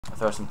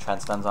throw some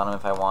Trent stuns on him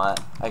if I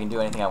want. I can do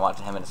anything I want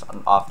to him and it's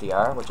off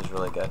DR, which is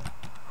really good.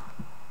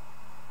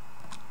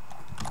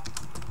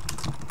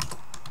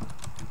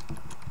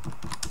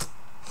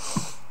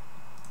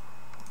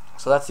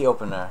 So that's the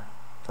opener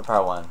for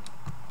part 1.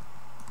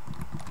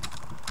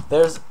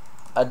 There's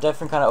a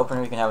different kind of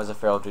opener you can have as a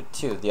Feral Druid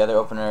too. The other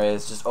opener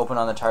is just open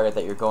on the target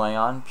that you're going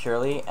on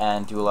purely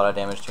and do a lot of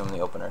damage to him in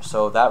the opener.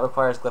 So that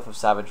requires Glyph of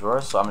Savage Roar,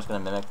 so I'm just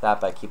going to mimic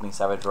that by keeping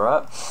Savage Roar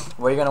up.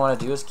 What you're going to want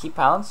to do is keep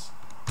Pounce.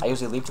 I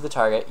usually leap to the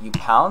target. You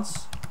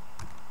Pounce,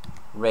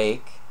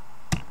 Rake,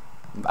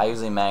 I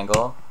usually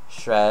Mangle,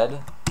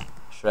 Shred,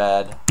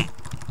 Shred,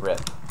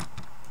 Rip.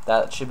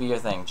 That should be your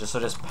thing.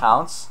 Just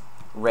Pounce,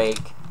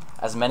 Rake,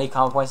 as many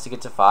combo points to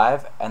get to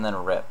 5, and then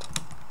Rip.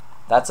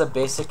 That's a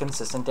basic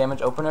consistent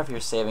damage opener if you're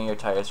saving your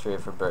Tiger's Fury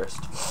for burst.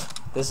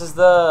 This is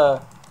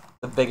the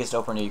biggest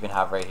opener you can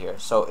have right here.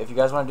 So if you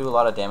guys want to do a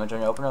lot of damage on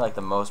your opener, like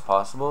the most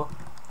possible,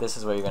 this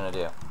is what you're going to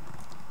do.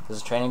 This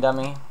is Training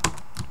Dummy.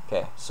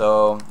 Okay,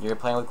 so you're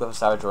playing with Glyph of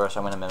Savage Roar, so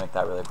I'm going to mimic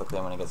that really quickly.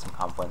 I'm going to get some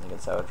combo points and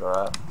get Savage Roar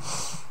up.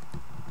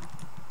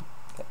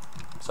 Okay,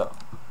 so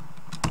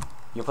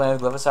you're playing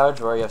with Glyph of Savage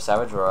Roar, you have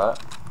Savage Roar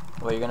up.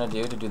 What you're going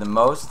to do the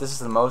most, this is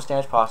the most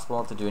damage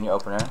possible to do in your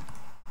opener.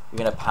 You're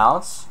going to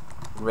Pounce,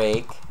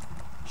 Rake,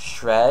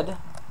 Shred,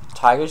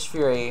 Tiger's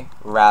Fury,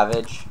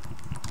 Ravage,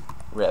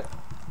 Rip.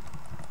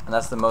 And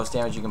that's the most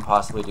damage you can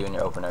possibly do in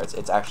your opener.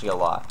 It's actually a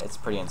lot. It's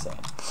pretty insane.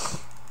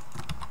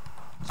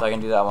 So I can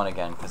do that one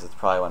again because it's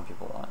probably one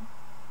people want.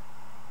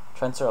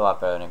 Trents are a lot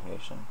better than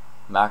Inclination.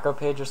 Macro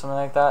Page or something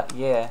like that?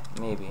 Yeah,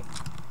 maybe.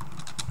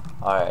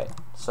 Alright,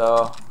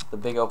 so the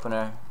big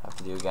opener I have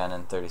to do again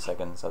in 30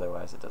 seconds,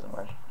 otherwise it doesn't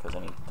work because I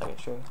need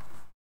Tiger's Fury.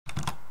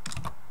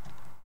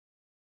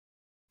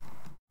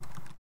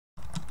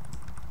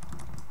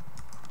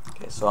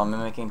 Okay, so I'm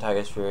mimicking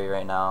Tiger's Fury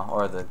right now,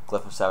 or the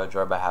Glyph of Savage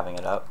Roar by having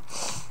it up.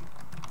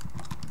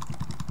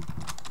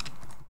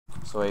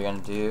 So what you're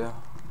going to do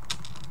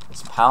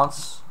is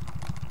Pounce,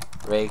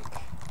 Rake,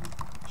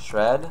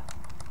 Shred,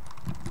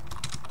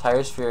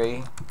 Tiger's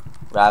Fury,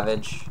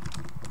 Ravage,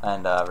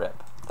 and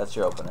Rip. That's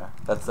your opener.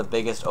 That's the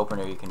biggest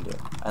opener you can do.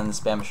 And then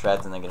spam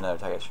Shreds and then get another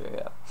Tiger's Fury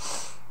up.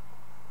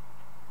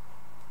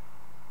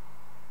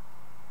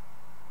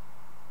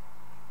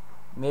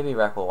 Maybe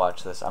Rec will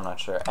watch this, I'm not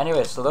sure.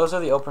 Anyway, so those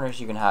are the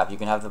openers you can have. You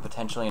can have the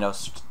potential,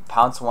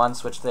 Pounce one,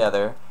 switch to the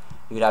other.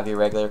 You could have your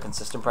regular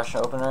consistent pressure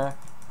opener,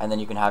 and then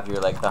you can have your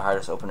the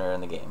hardest opener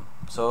in the game.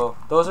 So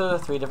those are the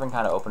 3 different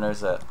kind of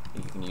openers that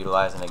you can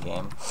utilize in a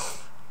game.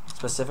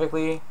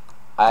 Specifically,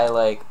 I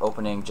like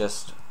opening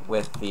just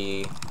with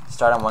the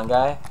start on one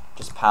guy,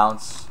 just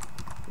Pounce,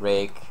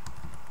 Rake,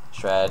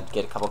 Shred,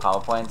 get a couple combo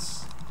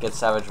points, get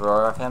Savage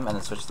Roar off him, and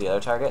then switch to the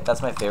other target.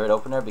 That's my favorite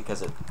opener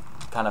because it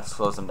kind of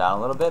slows them down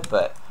a little bit,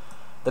 but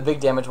the big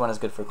damage one is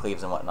good for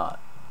cleaves and whatnot.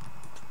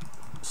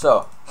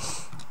 So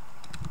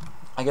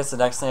I guess the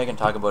next thing I can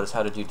talk about is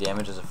how to do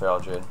damage as a Feral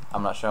Druid.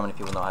 I'm not sure how many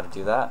people know how to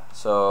do that,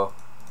 so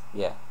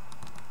yeah,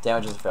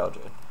 damage as a Feral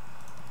Druid.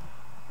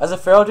 As a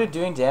Feral Druid,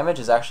 doing damage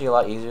is actually a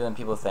lot easier than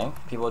people think.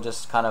 People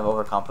just kind of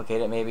overcomplicate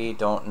it maybe,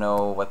 don't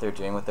know what they're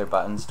doing with their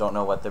buttons, don't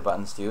know what their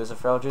buttons do as a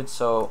Feral Druid.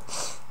 So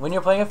when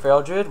you're playing a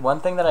Feral Druid, one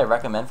thing that I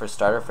recommend for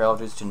starter Feral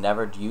Druids to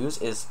never use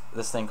is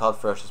this thing called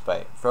Ferocious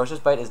Bite. Ferocious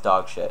Bite is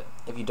dog shit.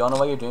 If you don't know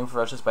what you're doing for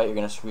Ferocious Bite, you're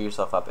going to screw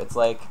yourself up. It's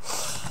like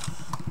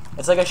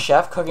a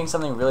chef cooking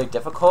something really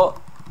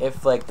difficult.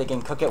 If they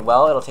can cook it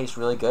well, it'll taste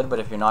really good, but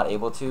if you're not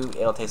able to,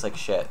 it'll taste like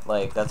shit.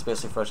 That's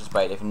basically Ferocious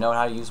Bite. If you know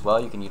how to use well,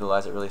 you can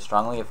utilize it really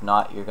strongly. If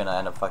not, you're gonna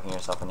end up fucking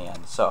yourself in the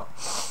end. So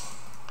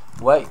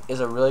what is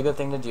a really good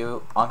thing to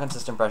do on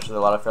consistent pressure that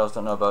a lot of ferals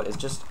don't know about is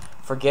just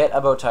forget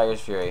about Tiger's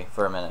Fury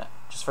for a minute.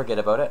 Just forget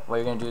about it. What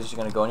you're gonna do is you're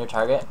gonna go on your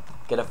target,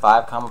 get a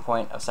 5 combo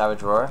point of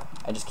Savage Roar,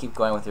 and just keep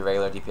going with your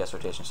regular DPS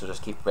rotation. So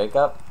just keep Break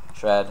Up,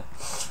 Shred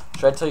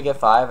till you get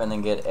 5, and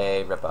then get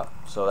a Rip Up.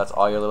 So that's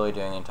all you're literally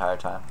doing the entire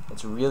time.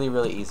 It's really,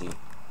 really easy.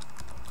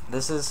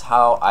 This is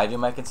how I do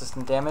my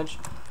consistent damage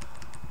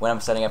when I'm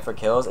setting up for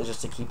kills, is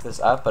just to keep this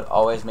up, but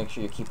always make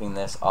sure you're keeping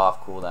this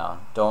off cooldown.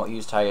 Don't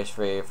use Tiger's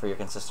Fury for your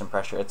consistent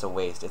pressure. It's a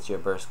waste. It's your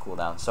burst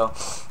cooldown. So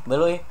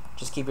literally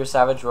just keep your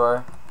Savage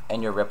Roar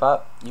and your Rip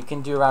Up. You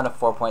can do around a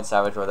 4-point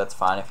Savage Roar, that's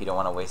fine if you don't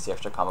want to waste the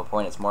extra combo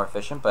point. It's more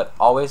efficient, but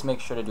always make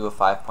sure to do a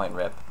 5-point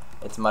Rip.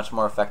 It's much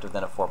more effective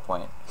than a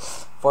 4-point.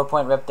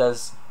 4-point Rip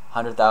does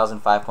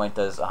 100,000, 5-point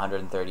does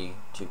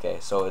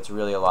 132k, so it's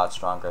really a lot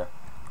stronger.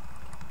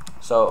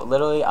 So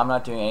literally I'm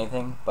not doing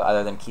anything but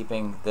other than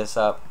keeping this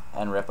up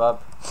and Rip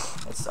Up.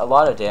 It's a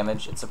lot of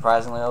damage, it's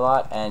surprisingly a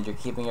lot, and you're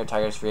keeping your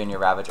Tiger's Fury and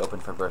your Ravage open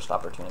for burst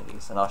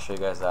opportunities, and I'll show you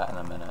guys that in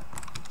a minute.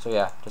 So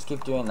yeah, just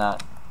keep doing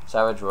that.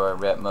 Savage Roar,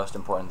 Rip, most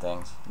important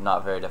things.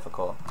 Not very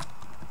difficult.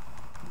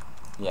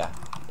 Yeah.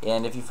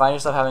 And if you find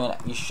yourself having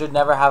you should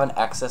never have an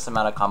excess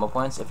amount of combo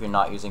points if you're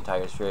not using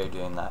Tiger's Fury or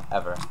doing that,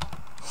 ever.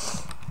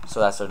 So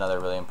that's another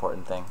really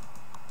important thing.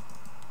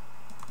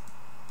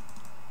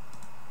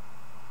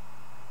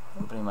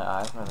 Opening my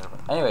eyes.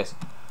 Anyways,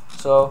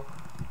 so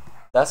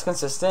that's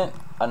consistent.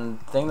 A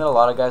thing that a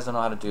lot of guys don't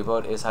know how to do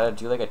about is how to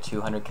do like a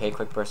 200k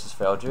quick burst as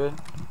Feral Druid.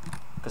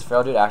 because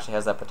Feral Dude actually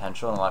has that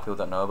potential and a lot of people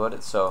don't know about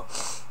it, so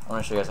I'm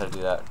going to show you guys how to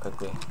do that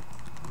quickly.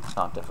 It's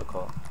not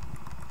difficult.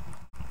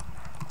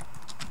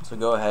 So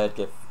go ahead,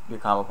 get your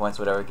combo points,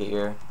 whatever, get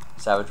your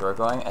Savage Roar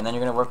going, and then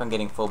you're going to work on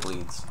getting full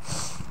bleeds.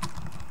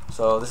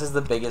 So this is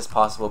the biggest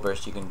possible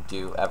burst you can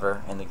do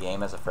ever in the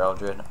game as a Feral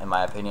Druid, in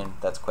my opinion.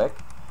 That's quick.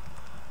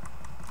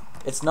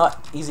 It's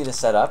not easy to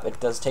set up.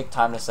 It does take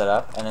time to set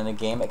up, and in the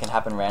game it can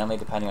happen randomly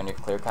depending on your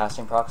clear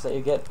casting procs that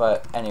you get.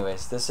 But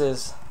anyways, this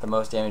is the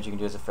most damage you can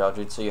do as a Feral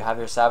Druid. So you have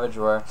your Savage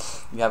Roar,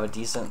 you have a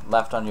decent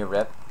left on your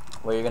Rip.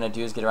 What you're going to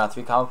do is get around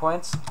 3 combo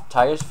points: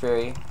 Tiger's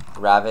Fury,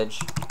 Ravage,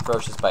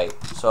 Ferocious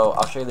Bite. So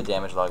I'll show you the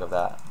damage log of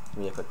that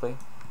really quickly.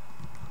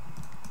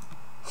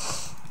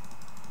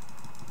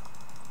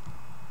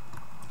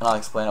 And I'll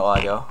explain it while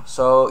I go.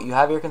 So you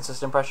have your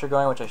consistent pressure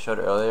going, which I showed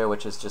earlier,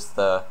 which is just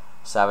the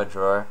Savage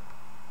Roar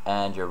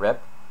and your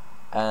Rip.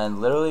 And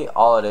literally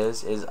all it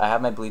is I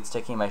have my bleeds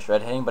taking, my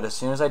shred hitting, but as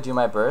soon as I do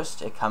my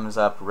burst, it comes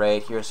up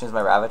right here as soon as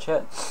my Ravage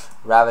hit.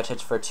 Ravage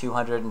hits for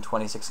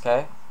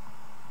 226k.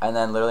 And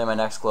then literally my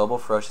next global,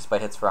 Ferocious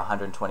Bite, hits for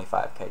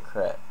 125k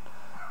crit.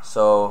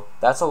 So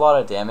that's a lot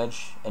of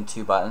damage in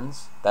 2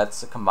 buttons.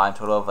 That's a combined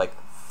total of like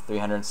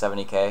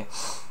 370k.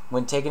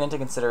 When taking into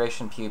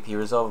consideration PvP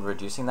result,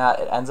 reducing that,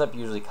 it ends up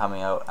usually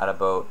coming out at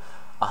about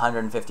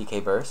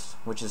 150k burst,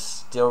 which is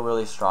still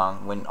really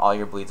strong when all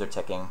your bleeds are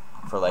ticking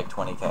for like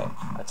 20k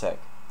a tick.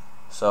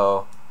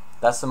 So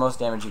that's the most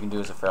damage you can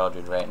do as a Feral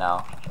Druid right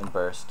now in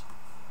burst.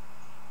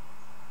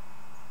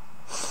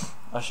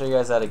 I'll show you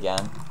guys that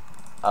again.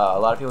 A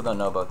lot of people don't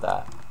know about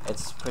that.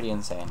 It's pretty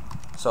insane.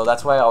 So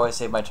that's why I always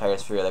save my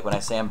Tiger's Fury. Like when I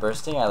say I'm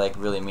bursting, I like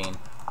really mean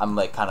I'm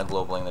like kind of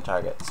globaling the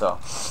target. So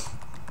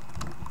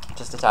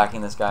just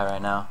attacking this guy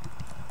right now,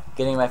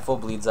 getting my full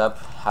bleeds up,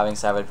 having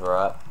Savage Roar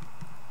up.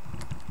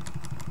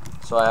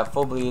 So I have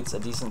full bleeds, a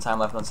decent time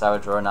left on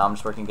Savage Roar. Now I'm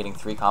just working getting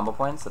 3 combo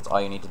points. That's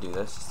all you need to do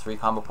this. 3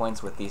 combo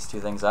points with these 2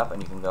 things up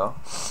and you can go.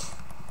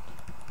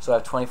 So I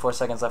have 24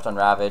 seconds left on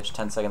Ravage,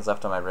 10 seconds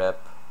left on my Rip.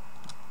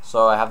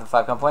 So I have the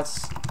 5 combo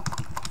points.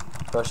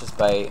 Ferocious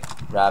Bite,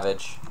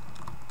 Ravage.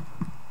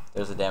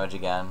 There's the damage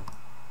again.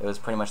 It was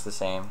pretty much the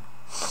same.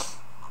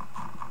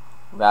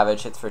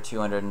 Ravage hits for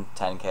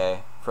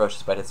 210k.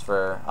 Ferocious Bite hits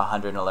for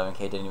 111k,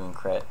 didn't even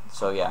crit.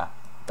 So yeah,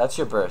 that's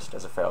your burst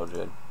as a Feral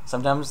Druid.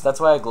 Sometimes, that's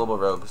why I global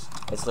rogues.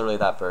 It's literally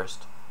that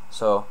burst.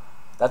 So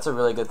that's a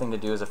really good thing to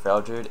do as a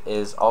Feral Druid,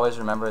 is always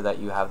remember that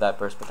you have that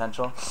burst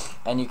potential.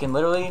 And you can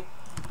literally,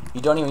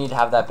 you don't even need to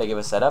have that big of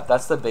a setup.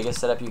 That's the biggest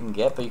setup you can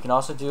get, but you can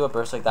also do a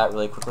burst like that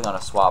really quickly on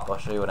a swap. I'll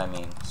show you what I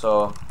mean.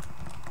 So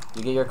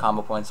you get your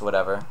combo points or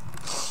whatever.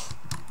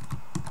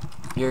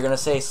 You're gonna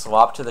say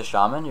swap to the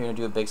Shaman. You're gonna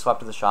do a big swap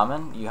to the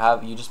Shaman.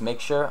 You just make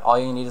sure all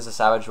you need is a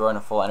Savage Roar and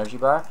a full energy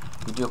bar.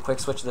 You do a quick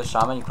switch to the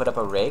Shaman. You put up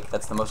a Rake.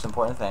 That's the most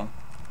important thing.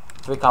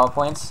 3 combo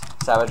points,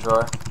 Savage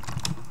Roar,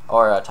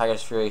 or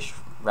Tiger's Fury,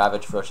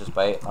 Ravage, Ferocious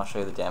Bite. I'll show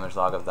you the damage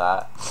log of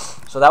that.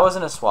 So that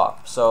wasn't a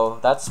swap. So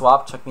that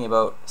swap took me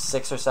about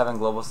 6 or 7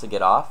 globals to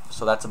get off.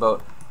 So that's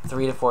about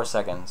 3 to 4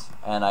 seconds.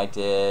 And I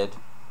did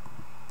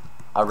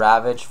a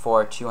Ravage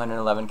for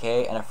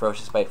 211k and a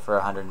Ferocious Bite for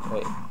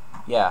 100.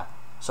 Yeah.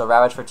 So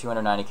Ravage for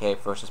 290k,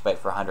 Ferocious Bite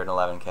for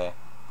 111k.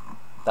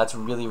 That's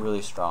really,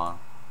 really strong,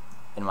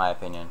 in my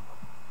opinion,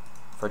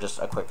 for just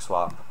a quick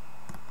swap.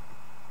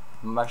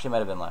 Actually, might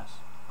have been less.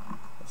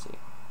 Let's see.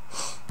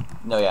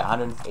 No, yeah,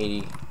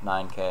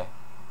 189k,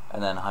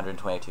 and then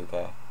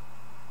 122k.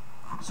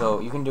 So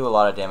you can do a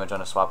lot of damage on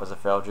a swap as a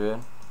Feral Druid.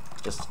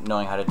 Just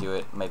knowing how to do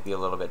it might be a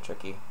little bit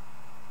tricky.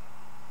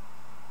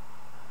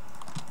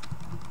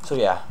 So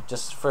yeah,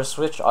 just for a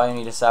switch, all you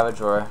need is Savage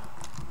Roar.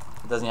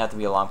 It doesn't have to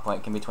be a long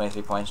point, it can be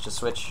 23 points. Just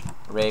switch,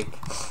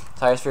 Rake.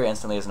 Tiger's Fury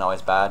instantly isn't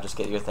always bad, just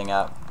get your thing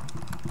up.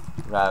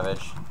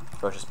 Ravage,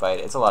 Ferocious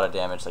Bite. It's a lot of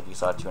damage, like you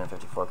saw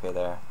 254k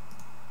there.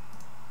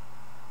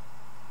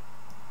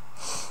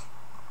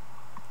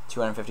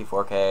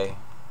 254k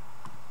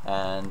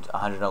and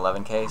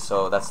 111k,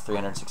 so that's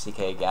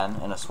 360k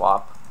again in a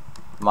swap.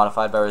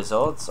 Modified by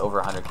results,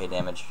 over 100k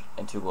damage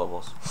in 2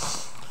 globals.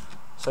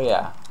 So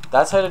yeah,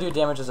 that's how to do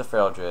damage as a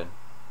Feral Druid.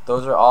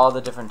 Those are all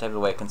the different types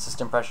of ways: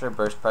 consistent pressure,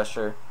 burst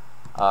pressure,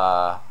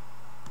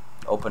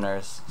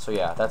 openers. So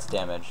yeah, that's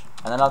damage.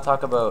 And then I'll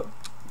talk about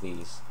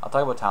these. I'll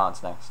talk about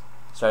talents next,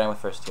 starting with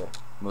first tier.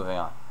 Moving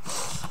on.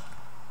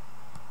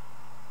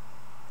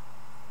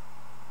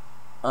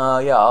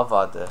 Yeah, I'll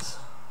VOD this.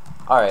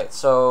 Alright,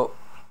 so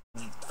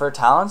for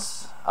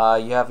talents,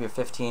 you have your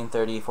 15,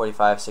 30,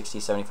 45, 60,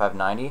 75,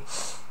 90.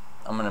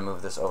 I'm gonna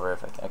move this over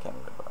if I can't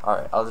move it over.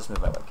 Alright, I'll just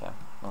move my webcam.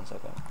 1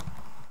 second.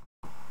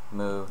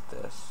 Move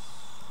this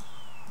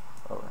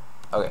over.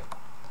 Okay,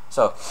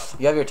 so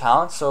you have your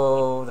talents.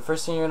 So the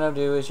first thing you're gonna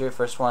do is your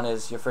first one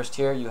is your first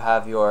tier. You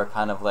have your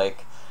kind of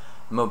like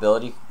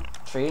mobility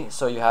tree.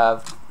 So you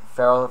have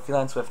Feral,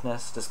 Feline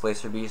Swiftness,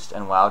 Displacer Beast,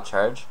 and Wild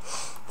Charge.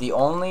 The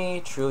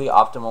only truly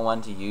optimal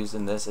one to use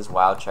in this is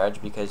Wild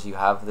Charge, because you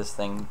have this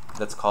thing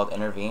that's called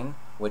Intervene,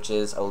 which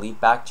is a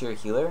leap back to your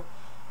healer,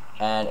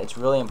 and it's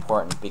really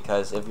important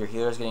because if your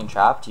healer is getting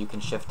trapped, you can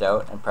shift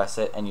out and press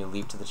it and you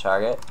leap to the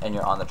target and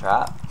you're on the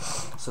trap.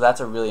 So that's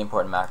a really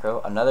important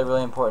macro. Another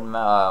really important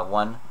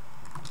one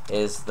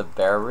is the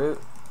bear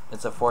root.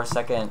 It's a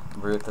 4-second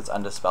root that's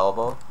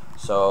undispellable.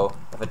 So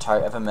if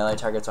a melee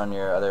target's on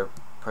your other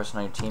person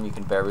on your team, you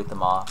can bear root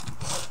them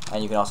off,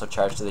 and you can also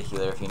charge to the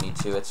healer if you need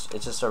to. It's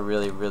just a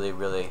really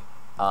ability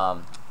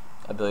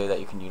that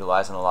you can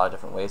utilize in a lot of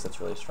different ways.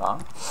 That's really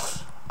strong.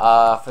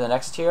 For the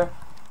next tier,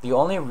 the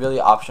only really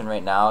option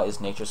right now is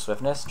Nature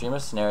Swiftness. Dream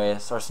of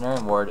Cenarius or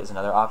Cenarian Ward is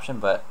another option,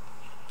 but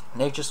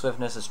Nature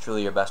Swiftness is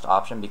truly your best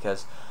option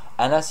because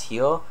NS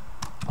Heal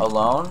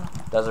alone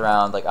does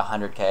around like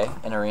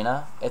 100k in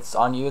arena. It's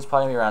on you, it's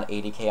probably gonna be around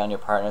 80k on your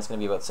partner, it's gonna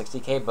be about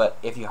 60k, but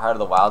if you Heart of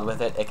the Wild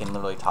with it, it can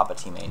literally top a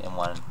teammate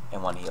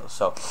in one heal.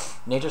 So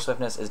Nature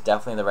Swiftness is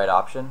definitely the right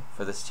option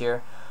for this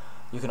tier.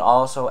 You can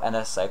also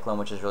NS Cyclone,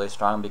 which is really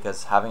strong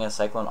because having a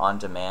Cyclone on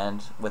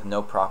demand with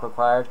no proc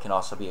required can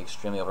also be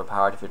extremely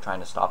overpowered if you're trying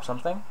to stop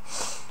something.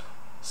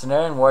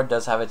 Cenarian Ward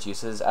does have its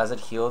uses as it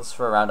heals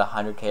for around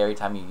 100k every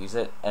time you use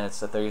it, and it's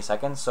the 30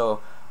 seconds.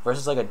 So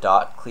versus like a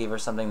dot cleave or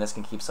something, this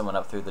can keep someone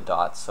up through the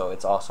dots, so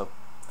it's also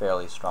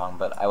fairly strong,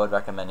 but I would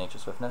recommend Nature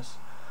Swiftness.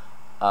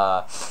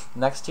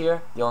 Next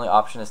tier, the only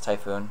option is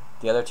Typhoon.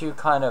 The other two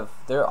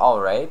they're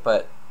alright,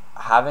 but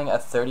having a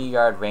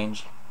 30-yard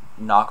range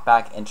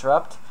knockback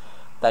interrupt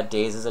that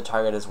dazes a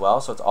target as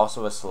well, so it's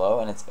also a slow,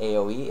 and its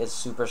AoE is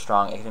super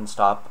strong. It can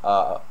stop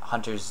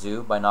Hunter's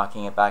Zoo by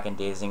knocking it back and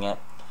dazing it.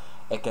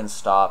 It can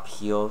stop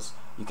heals.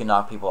 You can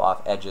knock people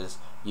off edges.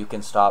 You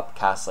can stop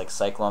casts like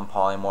Cyclone,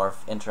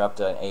 Polymorph, interrupt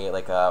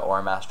like a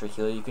Aura Master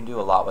healer. You can do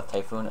a lot with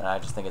Typhoon, and I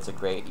just think it's a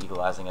great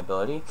utilizing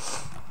ability.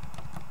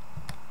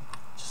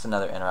 Just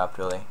another interrupt,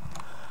 really.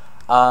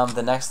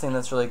 The next thing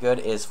that's really good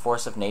is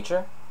Force of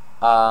Nature,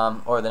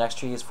 or the next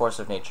tree is Force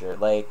of Nature.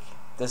 Like,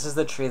 this is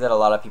the tree that a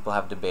lot of people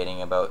have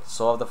debating about: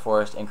 Soul of the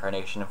Forest,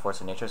 Incarnation, and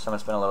Force of Nature. So I'm gonna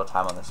spend a little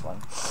time on this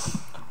one.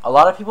 A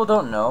lot of people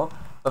don't know,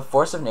 but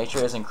Force of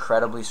Nature is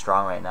incredibly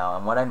strong right now,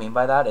 and what I mean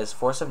by that is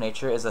Force of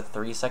Nature is a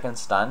 3-second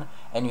stun,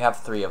 and you have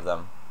 3 of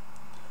them.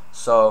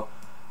 So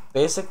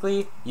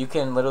basically, you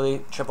can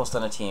literally triple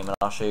stun a team, and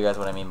I'll show you guys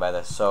what I mean by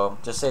this. So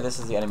just say this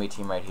is the enemy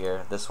team right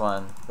here, this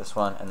one,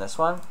 and this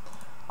one.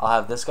 I'll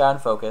have this guy on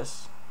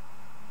focus.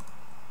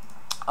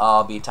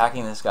 I'll be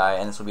attacking this guy,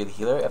 and this will be the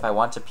healer. If I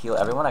want to peel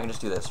everyone, I can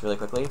just do this really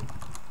quickly,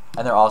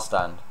 and they're all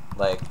stunned.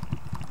 Like,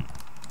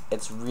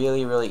 it's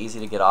really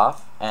easy to get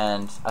off,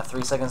 and a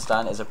 3-second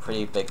stun is a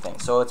pretty big thing.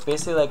 So it's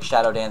basically like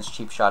Shadow Dance,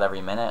 cheap shot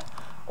every minute,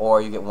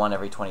 or you get one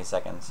every 20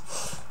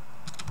 seconds.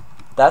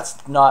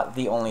 That's not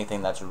the only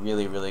thing that's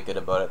really good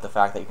about it, the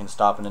fact that you can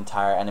stop an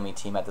entire enemy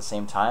team at the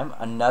same time.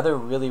 Another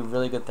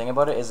really good thing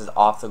about it is it's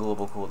off the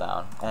global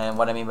cooldown, and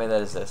what I mean by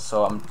that is this.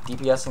 So I'm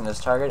DPSing this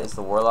target, it's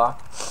the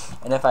Warlock,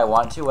 and if I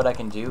want to, what I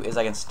can do is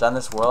I can stun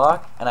this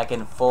Warlock, and I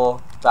can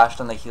full bash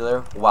stun the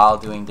healer while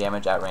doing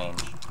damage at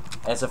range.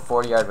 And it's a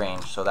 40-yard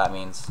range, so that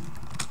means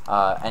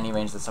any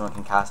range that someone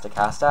can cast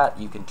at,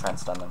 you can trend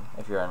stun them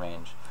if you're in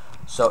range.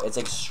 So it's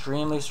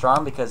extremely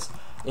strong because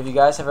if you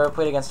guys have ever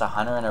played against a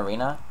Hunter in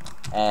Arena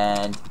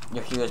and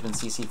your healer's been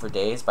CC'd for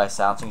days by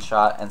Silencing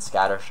Shot and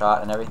Scatter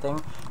Shot and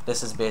everything,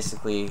 this is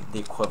basically the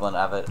equivalent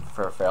of it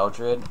for a Feral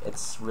Druid.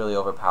 It's really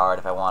overpowered.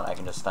 If I want, I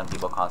can just stun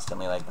people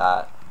constantly like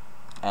that,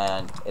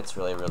 and it's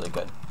really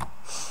good.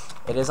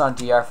 It is on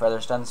DR for other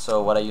stuns,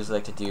 so what I usually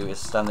like to do is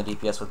stun the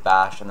DPS with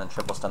Bash and then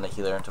triple stun the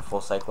healer into full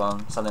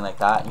Cyclone, something like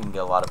that. You can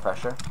get a lot of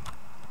pressure.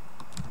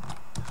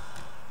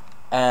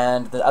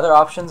 And the other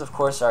options, of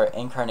course, are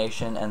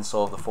Incarnation and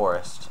Soul of the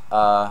Forest.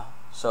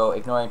 So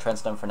ignoring Trend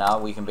Stun for now,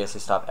 we can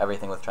basically stop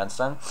everything with Trend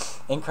Stun.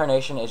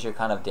 Incarnation is your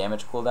kind of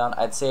damage cooldown.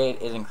 I'd say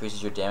it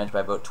increases your damage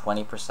by about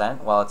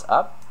 20% while it's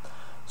up.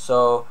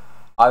 So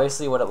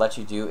obviously what it lets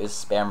you do is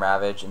spam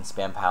Ravage and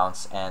spam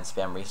Pounce and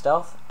spam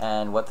Re-Stealth.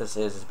 And what this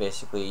is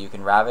basically you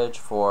can Ravage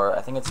for,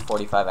 I think it's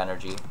 45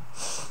 energy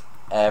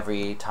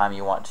every time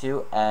you want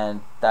to,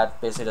 and that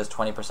basically does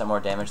 20% more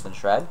damage than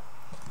Shred.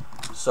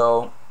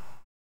 So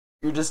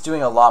you're just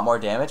doing a lot more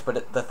damage,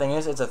 but the thing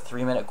is, it's a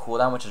 3-minute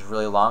cooldown, which is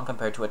really long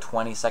compared to a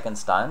 20-second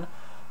stun.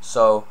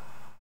 So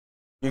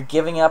you're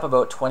giving up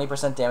about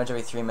 20% damage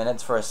every 3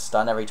 minutes for a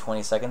stun every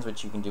 20 seconds,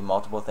 which you can do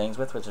multiple things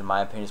with, which in my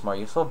opinion is more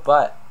useful.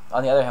 But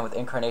on the other hand, with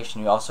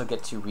Incarnation, you also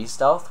get to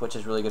Re-Stealth, which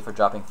is really good for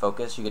dropping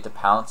focus. You get to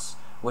Pounce,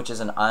 which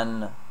is an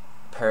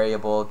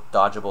unparryable,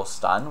 dodgeable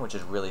stun, which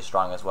is really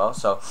strong as well.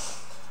 So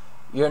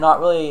you're not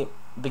really...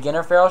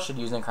 Beginner Feral should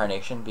use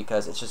Incarnation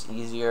because it's just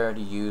easier to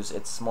use,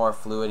 it's more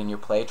fluid in your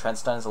play. Trend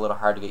Stun is a little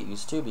hard to get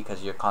used to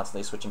because you're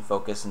constantly switching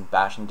focus and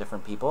bashing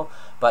different people,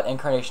 but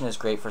Incarnation is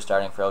great for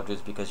starting Feral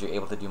Druids because you're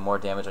able to do more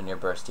damage on your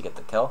burst to get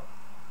the kill.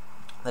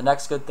 The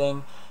next good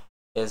thing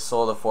is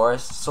Soul of the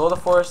Forest. Soul of the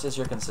Forest is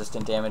your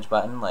consistent damage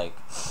button. Like,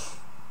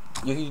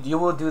 you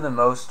will do the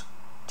most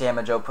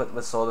damage output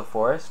with Soul of the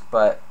Forest,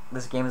 but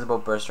this game is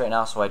about burst right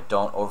now, so I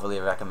don't overly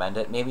recommend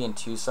it. Maybe in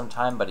 2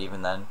 sometime, but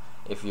even then,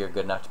 if you're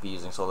good enough to be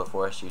using Soul of the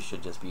Forest, you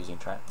should just be using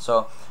Trent.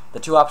 So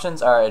the two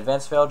options are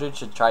Advanced Feral Druid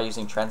should try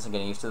using Trents and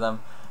getting used to them,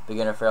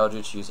 beginner feral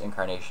Jutsu, use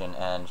Incarnation,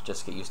 and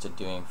just get used to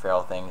doing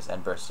feral things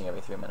and bursting every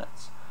 3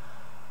 minutes.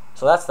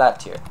 So that's that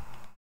tier.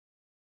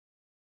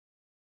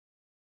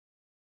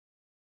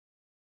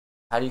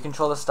 How do you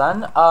control the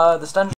stun? The stun